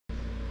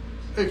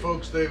Hey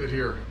folks, David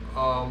here.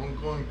 I'm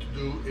going to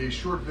do a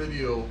short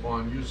video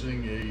on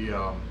using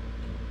a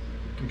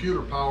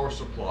computer power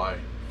supply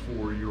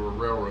for your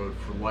railroad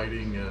for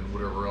lighting and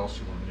whatever else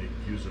you want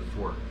to use it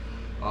for.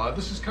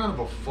 This is kind of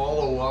a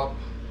follow-up.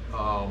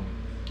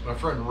 My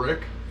friend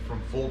Rick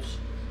from Fultz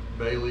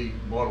Bailey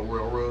Model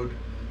Railroad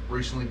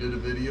recently did a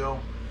video.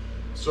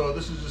 So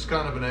this is just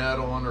kind of an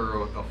add-on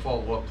or a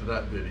follow-up to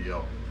that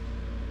video.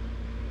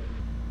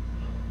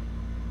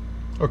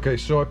 Okay,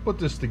 so I put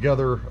this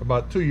together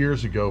about 2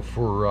 years ago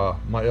for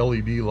my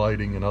LED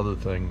lighting and other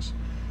things,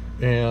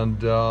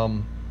 and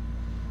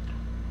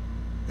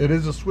it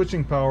is a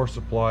switching power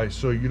supply,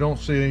 so you don't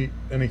see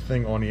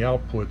anything on the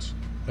outputs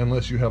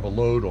unless you have a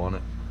load on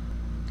it.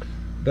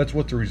 That's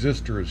what the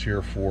resistor is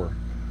here for,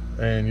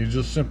 and you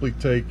just simply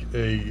take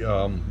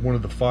a one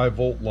of the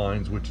 5-volt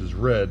lines, which is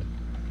red,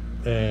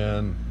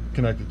 and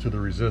connect it to the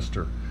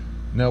resistor.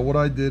 Now what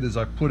I did is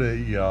I put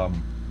a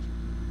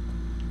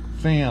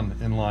fan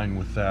in line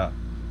with that,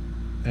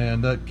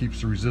 and that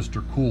keeps the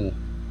resistor cool,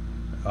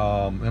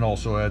 and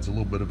also adds a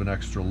little bit of an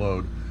extra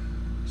load.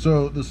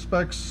 So the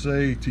specs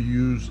say to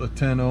use a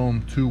 10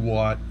 ohm 2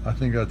 watt. I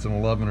think that's an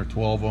 11 or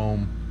 12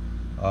 ohm,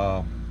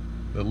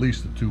 at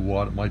least a 2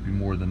 watt. It might be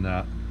more than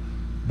that,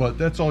 but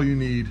that's all you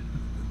need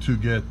to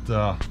get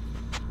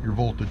your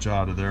voltage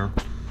out of there.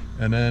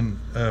 And then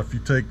if you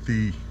take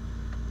the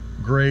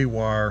gray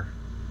wire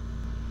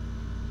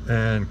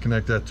and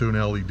connect that to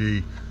an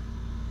LED,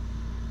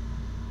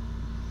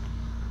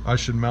 I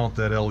should mount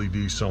that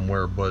LED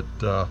somewhere, but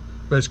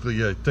basically,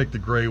 yeah, take the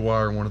gray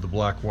wire and one of the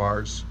black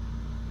wires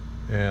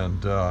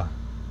and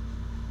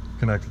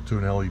connect it to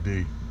an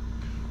LED.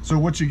 So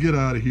what you get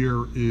out of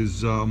here is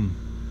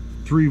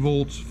 3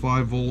 volts,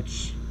 5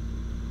 volts,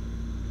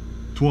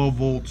 12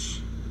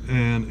 volts,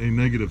 and a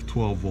negative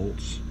 12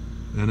 volts.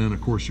 And then, of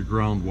course, your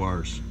ground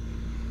wires.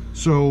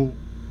 So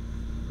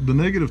the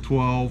negative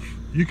 12,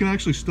 you can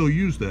actually still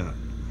use that.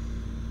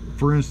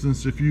 For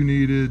instance, if you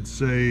needed,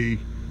 say,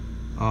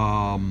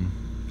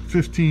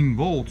 15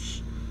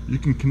 volts, you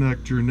can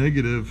connect your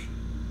negative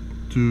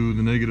to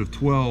the negative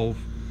 12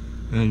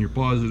 and your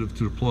positive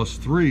to the plus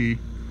 3,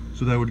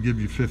 so that would give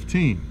you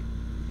 15.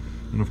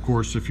 And of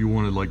course, if you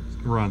wanted like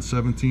around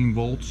 17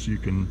 volts, you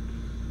can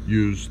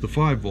use the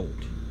 5 volt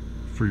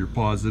for your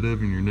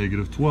positive and your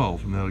negative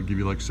 12, and that would give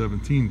you like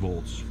 17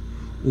 volts.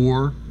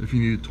 Or if you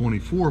needed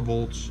 24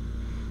 volts,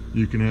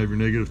 you can have your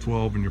negative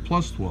 12 and your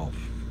plus 12.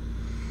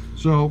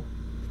 So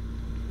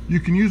you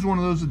can use one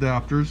of those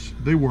adapters,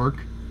 they work,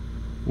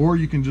 or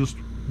you can just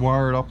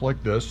wire it up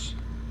like this,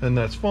 and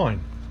that's fine.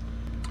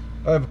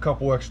 I have a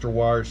couple extra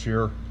wires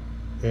here,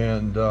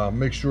 and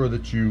make sure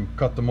that you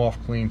cut them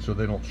off clean so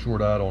they don't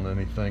short out on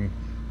anything.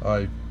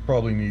 I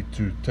probably need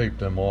to tape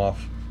them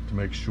off to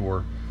make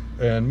sure.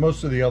 And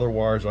most of the other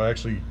wires I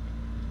actually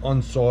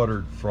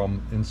unsoldered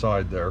from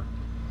inside there.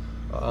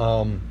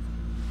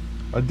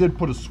 I did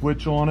put a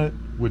switch on it,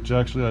 which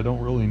actually I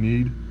don't really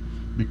need,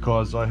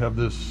 because I have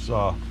this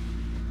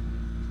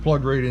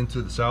plug right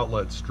into this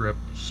outlet strip,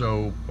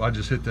 so I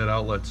just hit that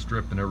outlet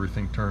strip and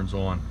everything turns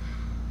on.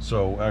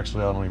 So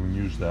actually I don't even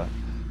use that.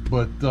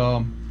 But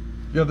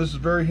yeah, this is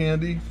very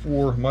handy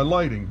for my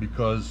lighting,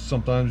 because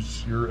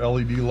sometimes your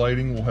LED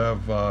lighting will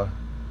have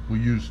we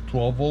use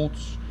 12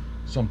 volts,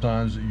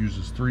 sometimes it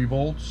uses 3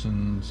 volts,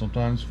 and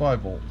sometimes 5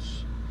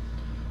 volts.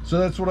 So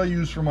that's what I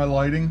use for my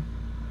lighting.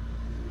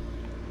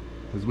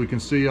 As we can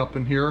see up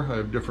in here, I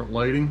have different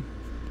lighting.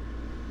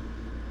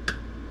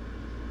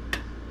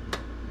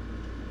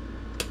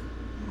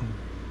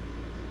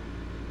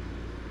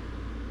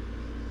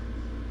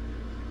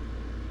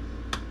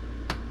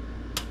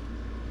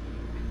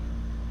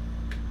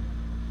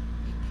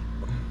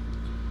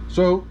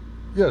 So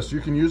yes,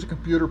 you can use a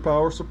computer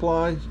power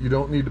supply. You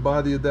don't need to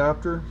buy the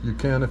adapter. You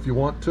can if you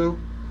want to,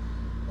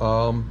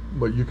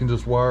 but you can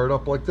just wire it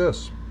up like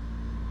this.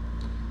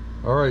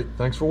 All right,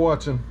 thanks for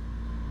watching.